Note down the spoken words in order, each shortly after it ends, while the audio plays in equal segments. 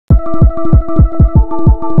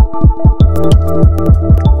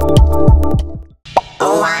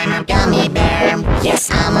Oh, I'm a gummy bear.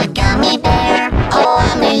 Yes, I'm a gummy bear. Oh,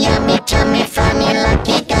 I'm a yummy, tummy, funny,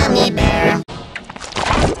 lucky gummy bear.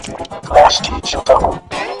 Klasky Csupo.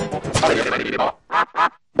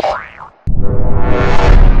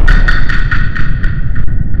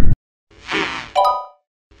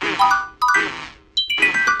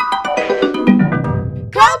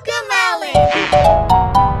 Cocomelon.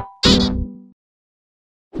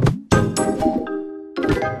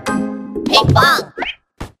 Pinkfong.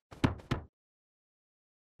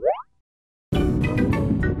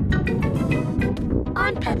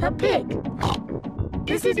 I'm Peppa Pig.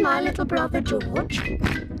 This is my little brother George.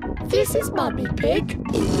 This is Mummy Pig.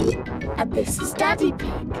 And this is Daddy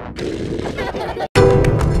Pig.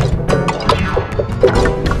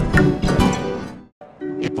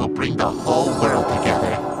 It will bring the whole world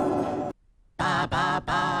together. Ba ba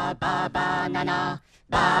ba ba ba na na.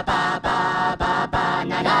 Ba ba ba ba ba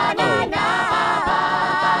na na na na.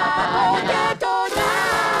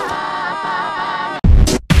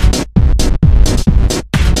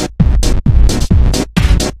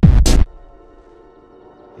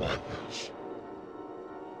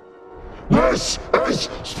 This is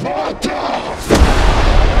Sparta!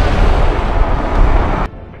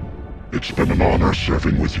 It's been an honor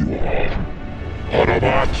serving with you all.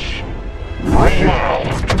 Autobots, roll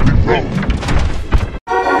out! We roll!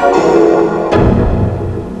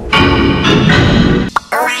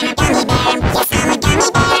 Oh, I'm a gummy bear. Yes, I'm a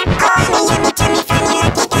gummy bear. Oh, I'm a yummy, tummy,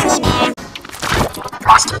 funny, lucky gummy bear.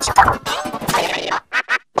 Klasky Csupo.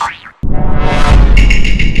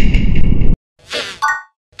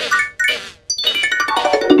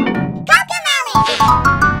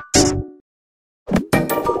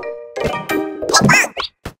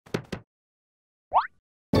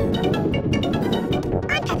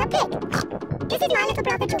 This is my little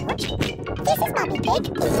brother George. This is Mummy Pig.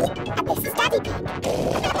 And this is Daddy Pig.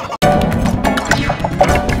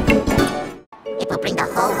 It will bring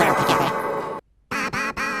the whole world together.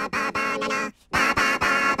 Ba ba ba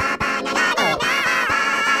ba ba na na.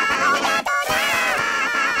 Ba ba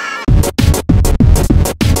ba ba ba na na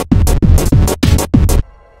na na.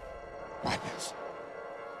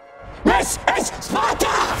 This is Sparta!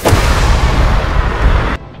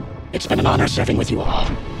 It's been an honor serving with you all.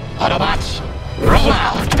 Autobots, roll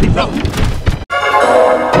out! We roll!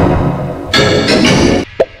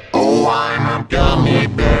 Oh, I'm a gummy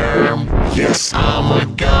bear. Yes, I'm a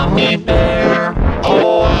gummy bear.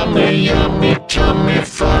 Oh, I'm a yummy, tummy,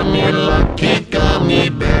 funny, lucky gummy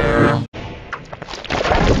bear.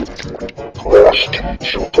 Klasky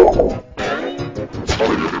Csupo.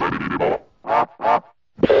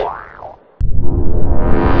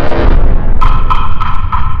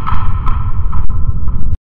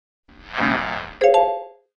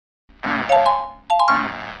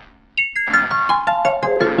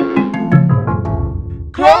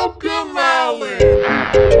 Cocomelon!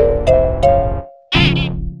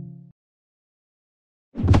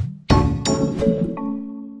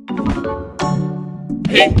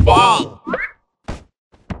 Pinkfong!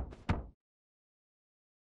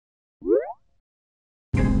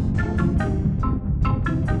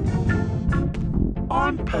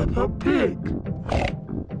 I'm Peppa Pig.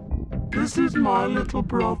 This is my little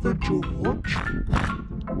brother George.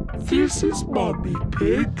 This is Mummy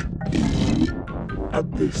Pig.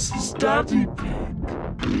 And this is Daddy Pig.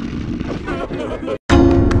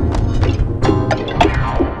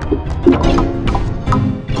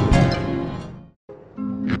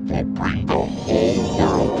 It will bring the whole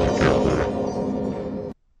world together.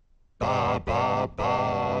 Ba ba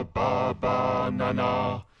ba ba ba na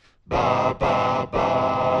na. Ba ba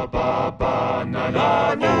ba ba ba na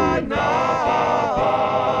na na na.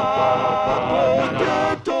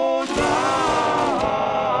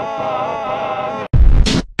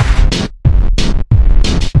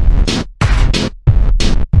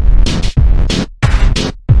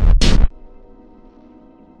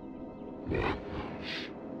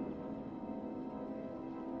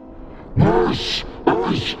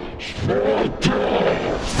 This is Sparta!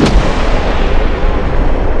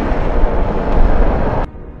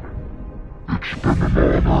 It's been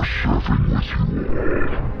an honor serving with you all. Autobots,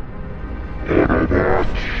 roll out!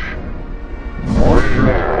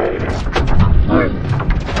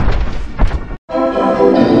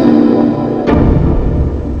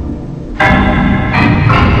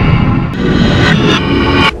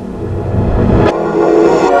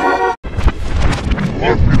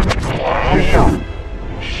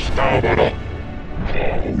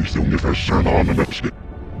 Hvis det ungefär söndagen efter.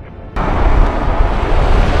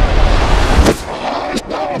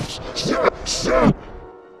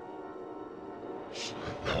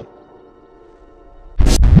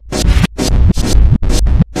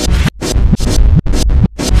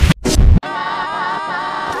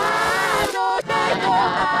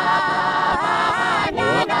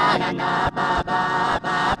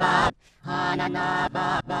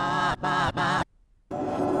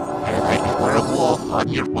 On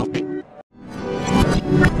your puppy.